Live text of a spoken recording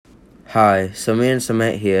Hi, Samir and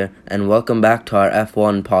Samet here, and welcome back to our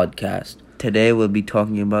F1 podcast. Today we'll be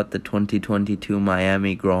talking about the 2022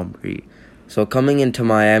 Miami Grand Prix. So coming into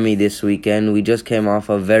Miami this weekend, we just came off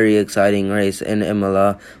a very exciting race in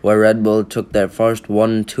Imola where Red Bull took their first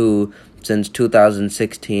 1-2 since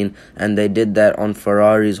 2016, and they did that on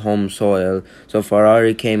Ferrari's home soil. So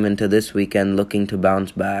Ferrari came into this weekend looking to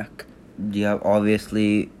bounce back. Yeah,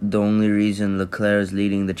 obviously, the only reason Leclerc is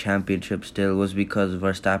leading the championship still was because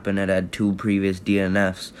Verstappen had two previous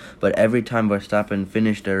DNFs. But every time Verstappen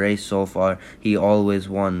finished a race so far, he always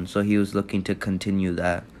won. So he was looking to continue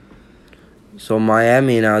that. So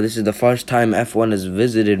Miami now, this is the first time F1 has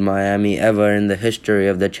visited Miami ever in the history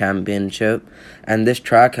of the championship. And this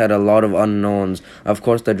track had a lot of unknowns. Of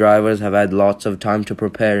course, the drivers have had lots of time to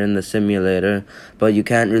prepare in the simulator, but you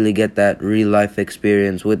can't really get that real-life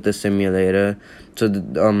experience with the simulator. So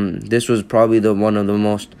this was probably one of the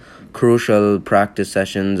most crucial practice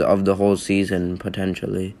sessions of the whole season,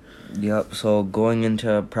 potentially. Yep, so going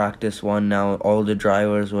into practice one now, all the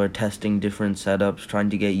drivers were testing different setups, trying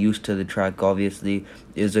to get used to the track. Obviously,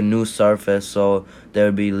 it's a new surface, so there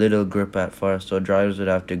would be little grip at first, so drivers would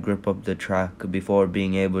have to grip up the track before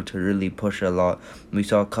being able to really push a lot. We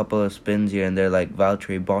saw a couple of spins here and there, like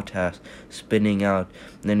Valtteri Bottas spinning out.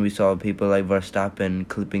 And then we saw people like Verstappen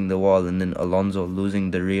clipping the wall, and then Alonso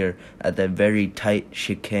losing the rear at that very tight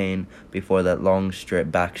chicane before that long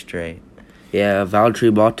back straight. Yeah,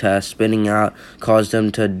 Valtteri Bottas spinning out caused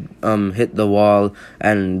him to hit the wall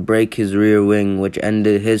and break his rear wing, which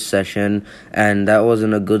ended his session, and that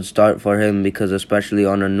wasn't a good start for him because especially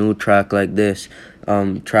on a new track like this,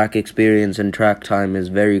 track experience and track time is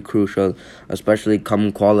very crucial, especially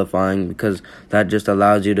come qualifying, because that just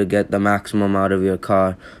allows you to get the maximum out of your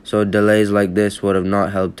car. So delays like this would have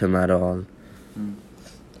not helped him at all.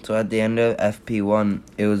 So at the end of FP1,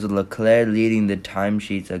 it was Leclerc leading the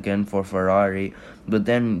timesheets again for Ferrari, but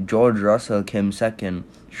then George Russell came second,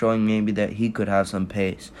 showing maybe that he could have some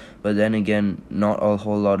pace. But then again, not a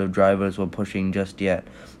whole lot of drivers were pushing just yet.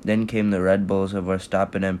 Then came the Red Bulls of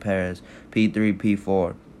Verstappen and Perez, P3,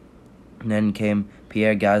 P4. And then came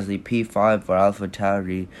Pierre Gasly, P5 for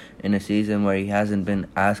AlphaTauri, in a season where he hasn't been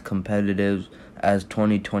as competitive as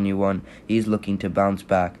 2021. He's looking to bounce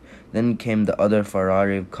back. Then came the other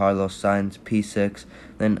Ferrari of Carlos Sainz, P6.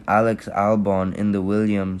 Then Alex Albon in the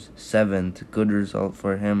Williams, 7th. Good result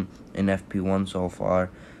for him in FP1 so far.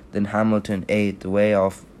 Then Hamilton, 8th, way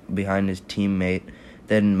off behind his teammate.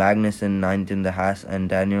 Then Magnussen, 9th in the Haas, and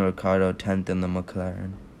Daniel Ricciardo, 10th in the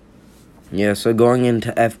McLaren. Yeah, so going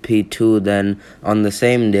into FP2 then, on the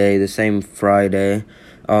same day, the same Friday,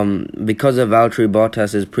 because of Valtteri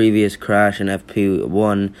Bottas' previous crash in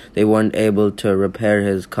FP1, they weren't able to repair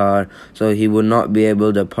his car, so he would not be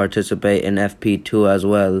able to participate in FP2 as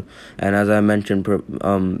well. And as I mentioned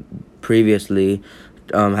previously,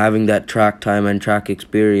 having that track time and track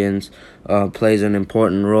experience plays an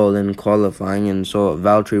important role in qualifying, and so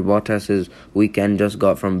Valtteri Bottas' weekend just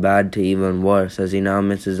got from bad to even worse as he now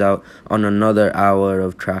misses out on another hour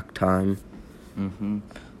of track time.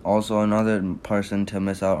 Also, another person to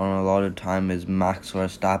miss out on a lot of time is Max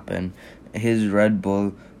Verstappen. His Red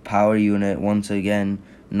Bull power unit once again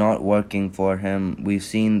not working for him. We've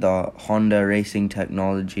seen the Honda racing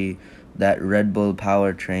technology, that Red Bull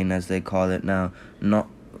powertrain as they call it now,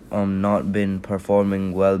 not been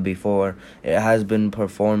performing well before. It has been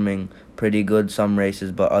performing pretty good some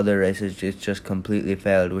races, but other races it's just completely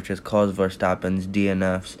failed, which has caused Verstappen's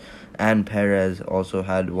DNFs. And Perez also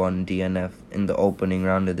had one DNF in the opening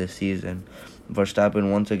round of this season.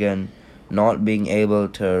 Verstappen once again not being able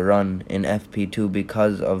to run in FP2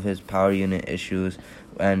 because of his power unit issues.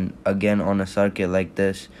 And again, on a circuit like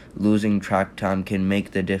this, losing track time can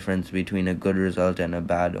make the difference between a good result and a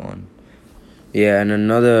bad one. Yeah, and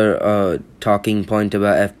another talking point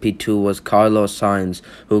about FP2 was Carlos Sainz,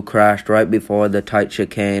 who crashed right before the tight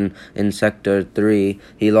chicane in Sector 3.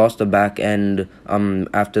 He lost the back end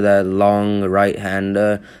after that long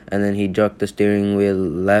right-hander, and then he jerked the steering wheel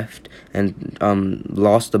left and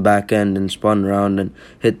lost the back end and spun around and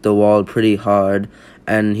hit the wall pretty hard.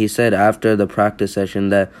 And he said after the practice session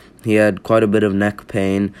that he had quite a bit of neck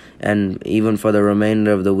pain, and even for the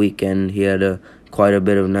remainder of the weekend he had quite a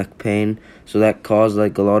bit of neck pain. So that caused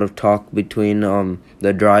a lot of talk between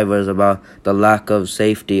the drivers about the lack of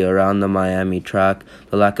safety around the Miami track,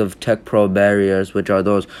 the lack of Tech Pro barriers, which are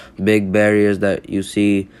those big barriers that you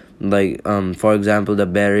see, for example, the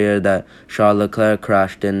barrier that Charles Leclerc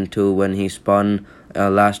crashed into when he spun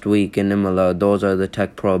last week in Imola. Those are the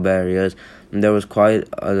Tech Pro barriers. And there was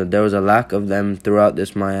a lack of them throughout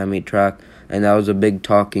this Miami track, and that was a big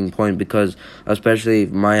talking point because especially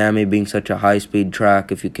Miami being such a high-speed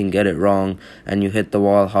track, if you can get it wrong and you hit the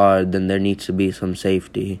wall hard, then there needs to be some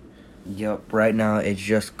safety. Yep, right now it's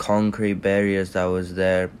just concrete barriers that was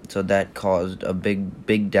there, so that caused a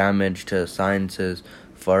big damage to Sainz's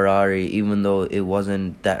Ferrari, even though it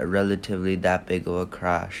wasn't that big of a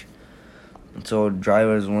crash. So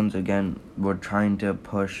drivers once again were trying to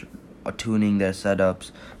push tuning their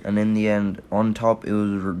setups, and in the end, on top it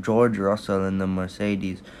was George Russell in the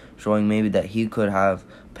Mercedes, showing maybe that he could have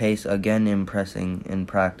pace again, impressing in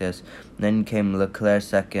practice. Then came Leclerc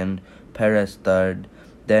second, Perez third,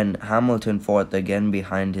 then Hamilton fourth again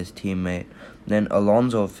behind his teammate, then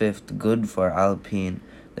Alonso fifth, good for Alpine,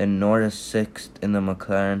 then Norris sixth in the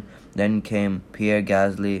McLaren, then came Pierre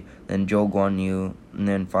Gasly, then Zhou Guanyu, and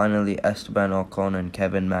then finally Esteban Ocon and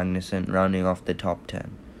Kevin Magnussen rounding off the top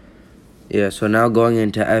 10. Yeah, so now going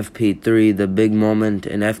into FP3, the big moment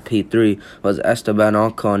in FP3 was Esteban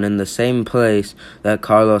Ocon in the same place that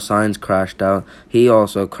Carlos Sainz crashed out. He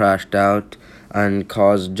also crashed out and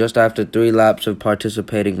caused, just after 3 laps of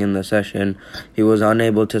participating in the session, he was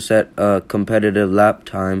unable to set a competitive lap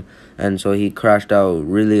time, and so he crashed out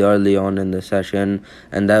really early on in the session,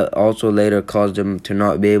 and that also later caused him to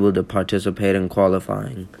not be able to participate in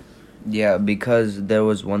qualifying. Yeah, because there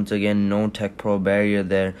was once again no Tech Pro barrier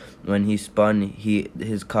there. When he spun,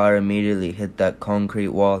 his car immediately hit that concrete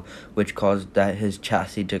wall, which caused his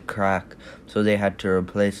chassis to crack, so they had to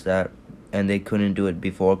replace that, and they couldn't do it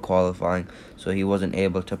before qualifying, so he wasn't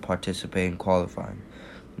able to participate in qualifying.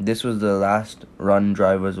 This was the last run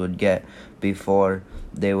drivers would get before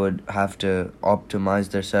they would have to optimize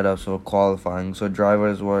their setups for qualifying, so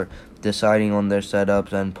drivers were deciding on their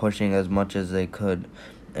setups and pushing as much as they could.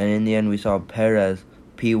 And in the end, we saw Perez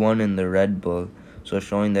P1 in the Red Bull, so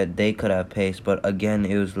showing that they could have pace, but again,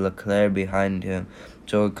 it was Leclerc behind him,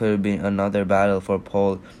 so it could have been another battle for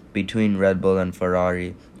pole between Red Bull and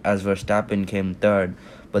Ferrari, as Verstappen came third.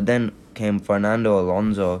 But then came Fernando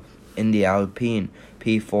Alonso in the Alpine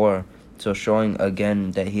P4, so showing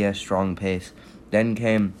again that he has strong pace. Then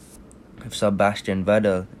came Sebastian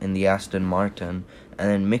Vettel in the Aston Martin, and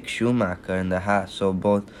then Mick Schumacher in the Haas, so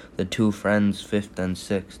both the two friends 5th and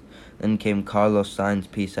 6th. Then came Carlos Sainz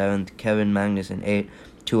P7th, Kevin Magnussen 8th,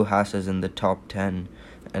 2 Haas's in the top 10,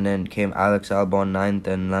 and then came Alex Albon 9th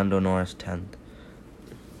and Lando Norris 10th.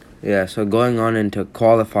 Yeah, so going on into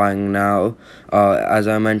qualifying now, as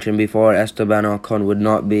I mentioned before, Esteban Ocon would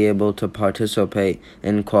not be able to participate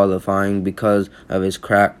in qualifying because of his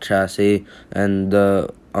cracked chassis, and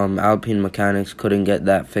the Alpine mechanics couldn't get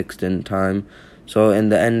that fixed in time. So in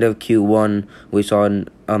the end of Q1, we saw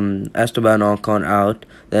Esteban Ocon out,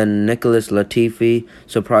 then Nicholas Latifi,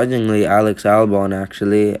 surprisingly Alex Albon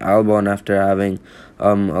actually. Albon, after having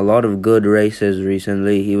a lot of good races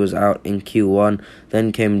recently, he was out in Q1.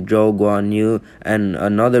 Then came Zhou Guanyu, and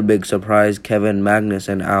another big surprise, Kevin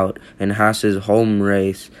Magnussen out in Haas's home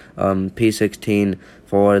race. P16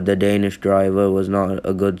 for the Danish driver was not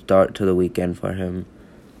a good start to the weekend for him.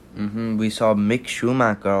 We saw Mick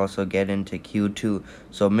Schumacher also get into Q2,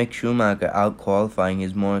 so Mick Schumacher out-qualifying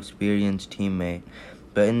his more experienced teammate.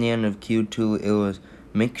 But in the end of Q2, it was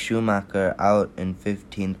Mick Schumacher out in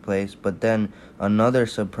 15th place. But then another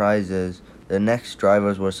surprises, the next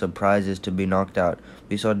drivers were surprises to be knocked out.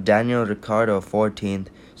 We saw Daniel Ricciardo 14th,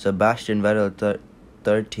 Sebastian Vettel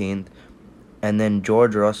 13th, and then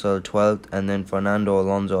George Russell 12th, and then Fernando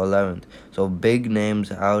Alonso 11th. So big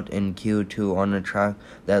names out in Q2 on a track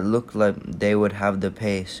that looked like they would have the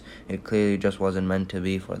pace. It clearly just wasn't meant to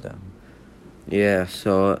be for them. Yeah,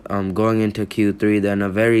 so going into Q3, then a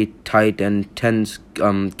very tight and tense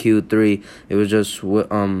Q3. It was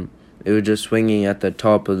just swinging at the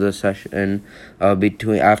top of the session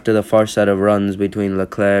after the first set of runs between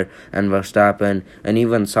Leclerc and Verstappen, and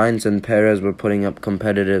even Sainz and Perez were putting up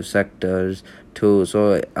competitive sectors too.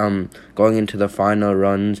 So going into the final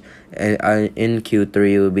runs in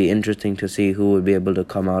Q3, it would be interesting to see who would be able to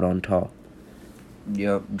come out on top.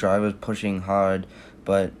 Yep, drivers pushing hard,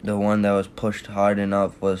 but the one that was pushed hard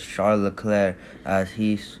enough was Charles Leclerc, as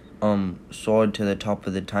he soared to the top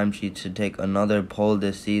of the timesheets to take another pole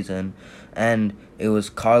this season, and it was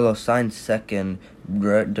Carlos Sainz second,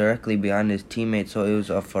 directly behind his teammate, so it was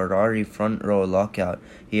a Ferrari front row lockout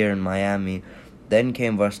here in Miami. Then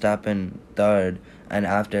came Verstappen third, and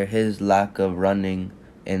after his lack of running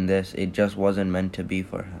in this, it just wasn't meant to be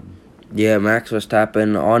for him. Yeah, Max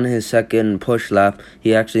Verstappen, on his second push lap,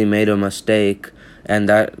 he actually made a mistake, and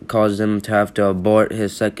that caused him to have to abort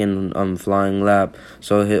his second flying lap.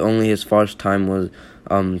 So only his first time was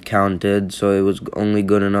counted, so it was only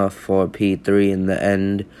good enough for P3 in the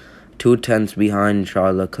end. 2 tenths behind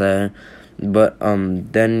Charles Leclerc. But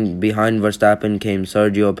then behind Verstappen came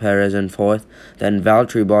Sergio Perez in fourth, then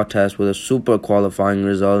Valtteri Bottas with a super qualifying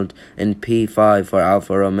result in P5 for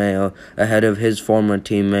Alfa Romeo, ahead of his former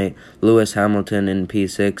teammate Lewis Hamilton in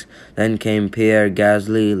P6. Then came Pierre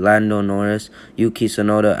Gasly, Lando Norris, Yuki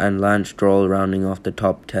Tsunoda, and Lance Stroll rounding off the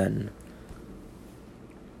top 10.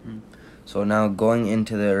 So now going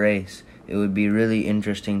into the race, it would be really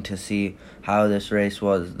interesting to see how this race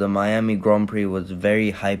was. The Miami Grand Prix was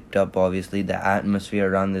very hyped up, obviously. The atmosphere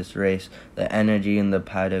around this race, the energy in the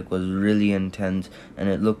paddock was really intense, and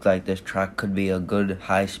it looked like this track could be a good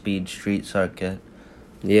high-speed street circuit.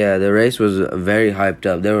 Yeah, the race was very hyped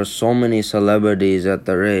up. There were so many celebrities at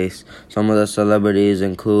the race. Some of the celebrities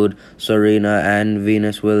include Serena and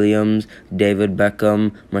Venus Williams, David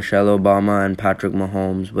Beckham, Michelle Obama, and Patrick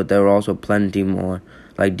Mahomes. But there were also plenty more,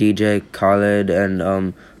 like DJ Khaled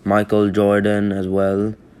and Michael Jordan as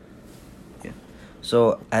well. Yeah.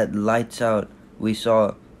 So at Lights Out, we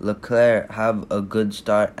saw Leclerc have a good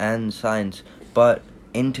start and Sainz, but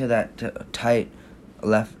into that tight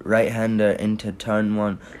right-hander into turn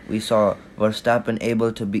 1, we saw Verstappen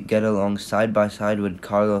able to get along side by side with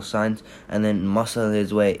Carlos Sainz and then muscle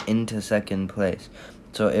his way into second place.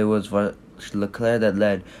 So it was Leclerc that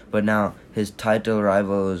led, but now his title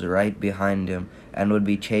rival was right behind him and would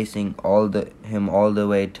be chasing him all the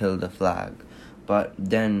way till the flag. But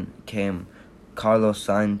then came Carlos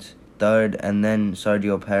Sainz third, and then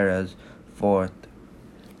Sergio Perez fourth.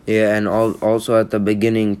 Yeah, and also at the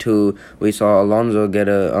beginning too, we saw Alonso get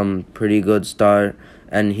a pretty good start,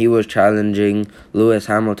 and he was challenging Lewis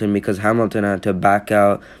Hamilton because Hamilton had to back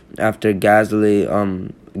out after Gasly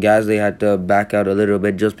had to back out a little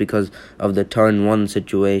bit just because of the turn 1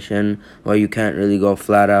 situation where you can't really go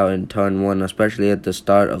flat out in turn 1, especially at the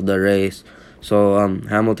start of the race. So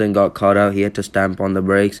Hamilton got caught out. He had to stamp on the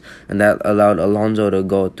brakes, and that allowed Alonso to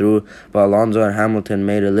go through. But Alonso and Hamilton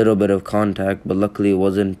made a little bit of contact, but luckily it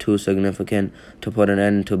wasn't too significant to put an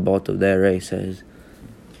end to both of their races.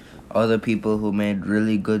 Other people who made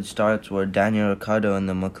really good starts were Daniel Ricciardo in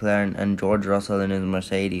the McLaren and George Russell in his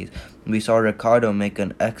Mercedes. We saw Ricciardo make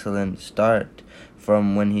an excellent start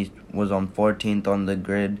from when he was on 14th on the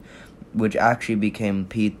grid, which actually became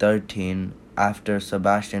P13 after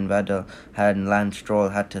Sebastian Vettel and Lance Stroll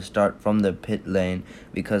had to start from the pit lane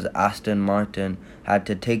because Aston Martin had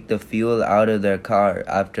to take the fuel out of their car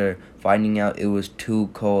after finding out it was too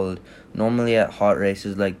cold. Normally at hot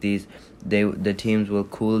races like these, the teams will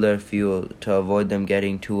cool their fuel to avoid them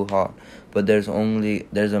getting too hot, but there's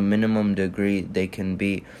a minimum degree they can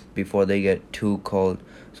be before they get too cold.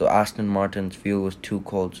 So Aston Martin's fuel was too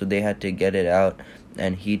cold, so they had to get it out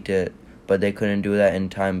and heat it, but they couldn't do that in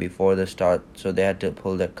time before the start, so they had to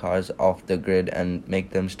pull their cars off the grid and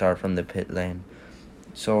make them start from the pit lane.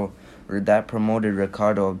 So that promoted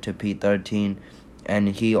Ricciardo to P13, and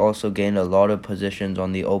he also gained a lot of positions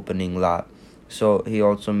on the opening lap. So he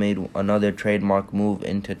also made another trademark move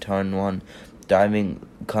into turn 1,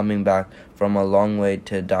 coming back from a long way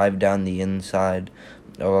to dive down the inside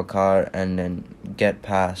of a car and then get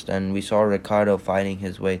past. And we saw Ricciardo fighting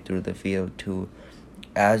his way through the field too,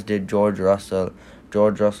 as did George Russell.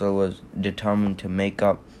 George Russell was determined to make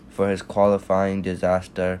up for his qualifying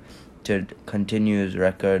disaster to continue his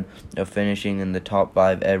record of finishing in the top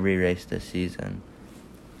 5 every race this season.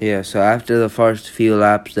 Yeah, so after the first few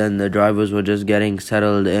laps, then the drivers were just getting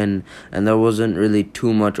settled in, and there wasn't really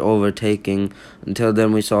too much overtaking until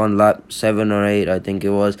then we saw on lap 7 or 8, I think it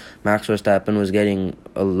was, Max Verstappen was getting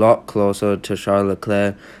a lot closer to Charles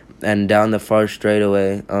Leclerc, and down the first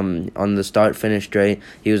straightaway, on the start-finish straight,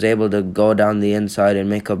 he was able to go down the inside and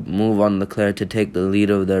make a move on Leclerc to take the lead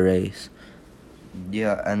of the race.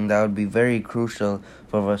 Yeah, and that would be very crucial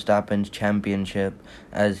for Verstappen's championship,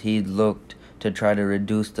 as he looked to try to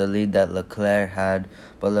reduce the lead that Leclerc had,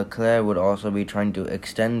 but Leclerc would also be trying to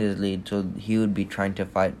extend his lead, so he would be trying to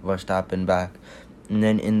fight Verstappen back. And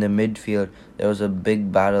then in the midfield, there was a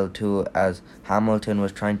big battle too, as Hamilton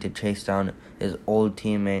was trying to chase down his old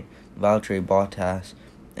teammate Valtteri Bottas,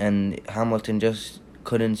 and Hamilton just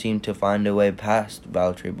couldn't seem to find a way past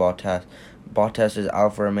Valtteri Bottas. Bottas'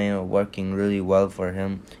 Alfa Romeo working really well for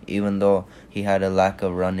him, even though he had a lack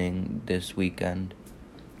of running this weekend.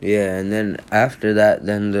 Yeah, and then after that,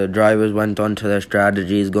 then the drivers went on to their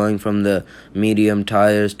strategies, going from the medium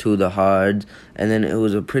tires to the hards, and then it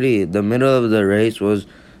was the middle of the race was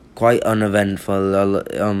quite uneventful.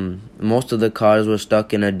 Most of the cars were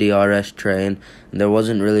stuck in a DRS train, and there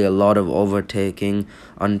wasn't really a lot of overtaking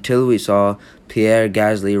until we saw Pierre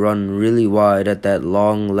Gasly run really wide at that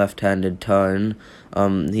long left-handed turn.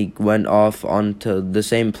 He went off onto the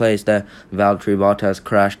same place that Valtteri Bottas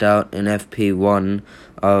crashed out in FP1.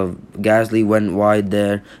 Gasly went wide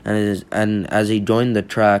there, and as he joined the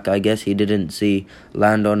track, I guess he didn't see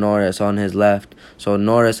Lando Norris on his left. So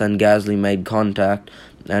Norris and Gasly made contact,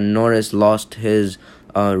 and Norris lost his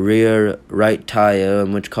rear right tire,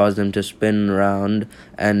 which caused him to spin around,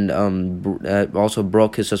 and also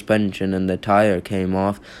broke his suspension, and the tire came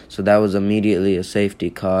off. So that was immediately a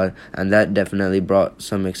safety car, and that definitely brought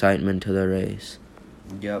some excitement to the race.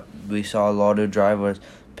 Yep, we saw a lot of drivers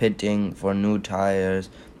pitting for new tires.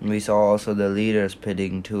 We saw also the leaders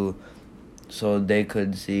pitting too, so they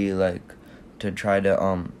could see to try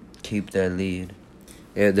to keep their lead.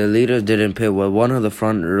 Yeah, the leaders didn't pit. Well, one of the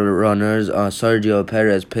front runners, Sergio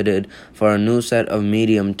Perez, pitted for a new set of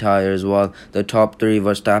medium tires, while the top three,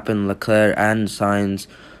 Verstappen, Leclerc, and Sainz,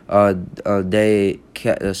 they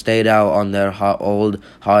stayed out on their old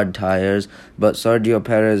hard tires. But Sergio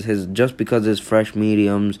Perez, just because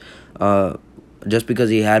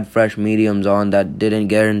he had fresh mediums on, that didn't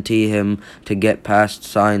guarantee him to get past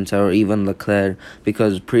Sainz or even Leclerc,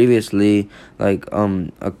 because previously, a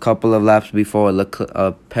couple of laps before,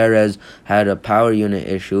 Perez had a power unit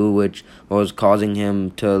issue, which was causing him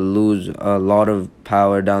to lose a lot of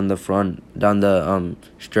power down the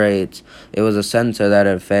straights. It was a sensor that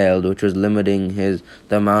had failed, which was limiting the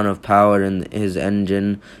amount of power in his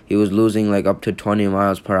engine. He was losing up to 20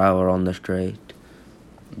 miles per hour on the straight.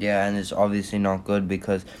 Yeah, and it's obviously not good,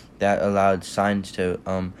 because that allowed Sainz to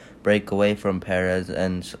break away from Perez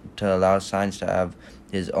and to allow Sainz to have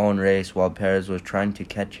his own race while Perez was trying to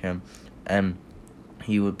catch him. And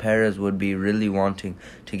Perez would be really wanting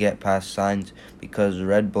to get past Sainz, because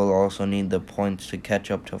Red Bull also need the points to catch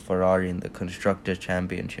up to Ferrari in the Constructors'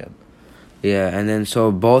 Championship. Yeah, and then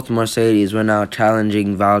so both Mercedes were now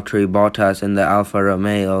challenging Valtteri Bottas in the Alfa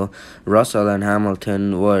Romeo. Russell and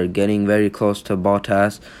Hamilton were getting very close to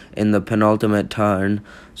Bottas in the penultimate turn.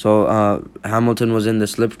 So Hamilton was in the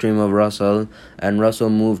slipstream of Russell, and Russell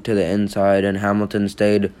moved to the inside, and Hamilton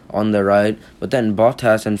stayed on the right. But then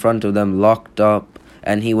Bottas in front of them locked up,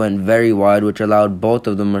 and he went very wide, which allowed both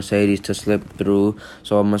of the Mercedes to slip through.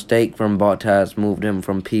 So a mistake from Bottas moved him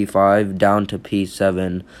from P5 down to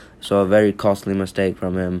P7. So a very costly mistake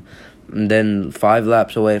from him. And then 5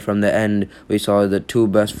 laps away from the end, we saw the two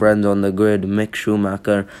best friends on the grid, Mick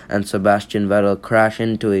Schumacher and Sebastian Vettel, crash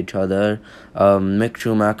into each other. Mick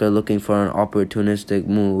Schumacher looking for an opportunistic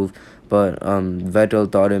move, but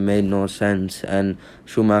Vettel thought it made no sense, and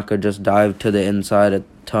Schumacher just dived to the inside at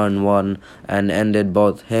turn 1 and ended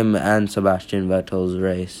both him and Sebastian Vettel's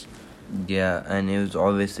race. Yeah, and it was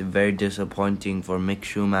obviously very disappointing for Mick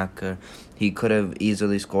Schumacher. He could have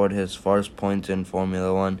easily scored his first points in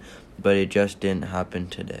Formula 1, but it just didn't happen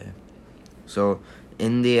today. So,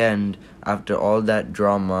 in the end, after all that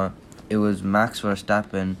drama, it was Max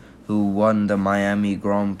Verstappen who won the Miami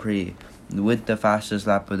Grand Prix with the fastest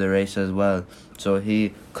lap of the race as well. So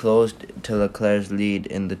he closed to Leclerc's lead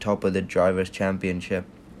in the top of the Drivers' Championship.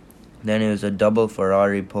 Then it was a double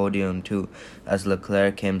Ferrari podium too, as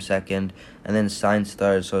Leclerc came second, and then Sainz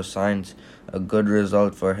third. So Sainz, a good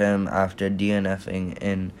result for him after DNFing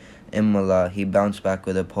in Imola. He bounced back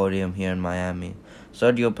with a podium here in Miami.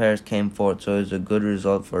 Sergio Perez came fourth, so it was a good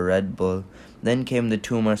result for Red Bull. Then came the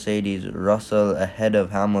two Mercedes, Russell ahead of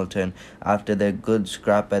Hamilton after their good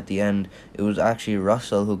scrap at the end. It was actually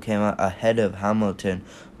Russell who came out ahead of Hamilton,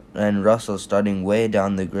 and Russell starting way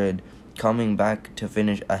down the grid. Coming back to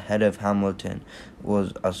finish ahead of Hamilton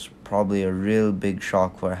was probably a real big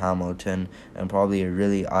shock for Hamilton, and probably a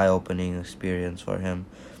really eye-opening experience for him.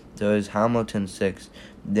 So it was Hamilton 6th,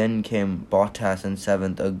 then came Bottas in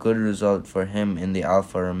 7th, a good result for him in the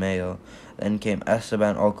Alfa Romeo. Then came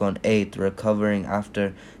Esteban Ocon 8th, recovering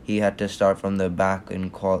after he had to start from the back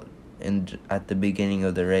at the beginning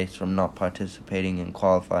of the race from not participating in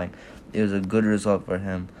qualifying. It was a good result for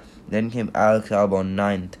him. Then came Alex Albon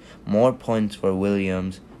 9th, more points for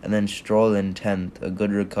Williams, and then Stroll in 10th, a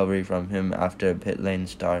good recovery from him after a pit lane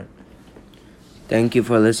start. Thank you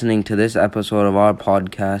for listening to this episode of our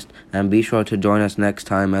podcast, and be sure to join us next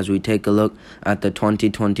time as we take a look at the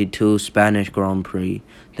 2022 Spanish Grand Prix.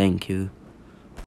 Thank you.